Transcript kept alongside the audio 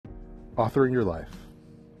Authoring your life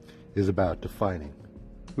is about defining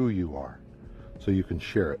who you are so you can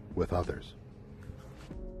share it with others.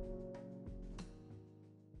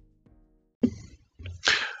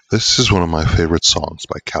 This is one of my favorite songs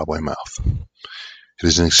by Cowboy Mouth. It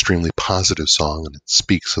is an extremely positive song, and it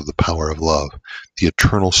speaks of the power of love, the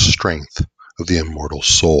eternal strength of the immortal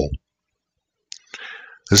soul.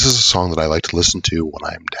 This is a song that I like to listen to when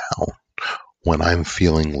I'm down, when I'm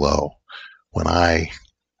feeling low, when I'm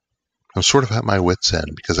sort of at my wit's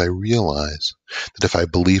end, because I realize that if I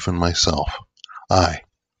believe in myself, I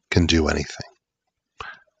can do anything.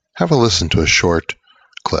 Have a listen to a short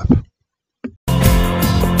clip.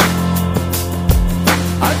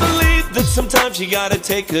 I believe that sometimes you gotta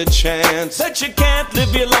take a chance, that you can't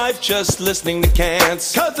live your life just listening to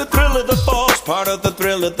cants, 'cause the thrill of the fall's part of the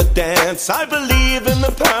thrill of the dance. I believe in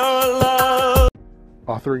the power of love.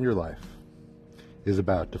 Authoring your life is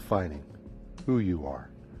about defining who you are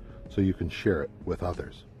so you can share it with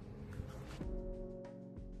others.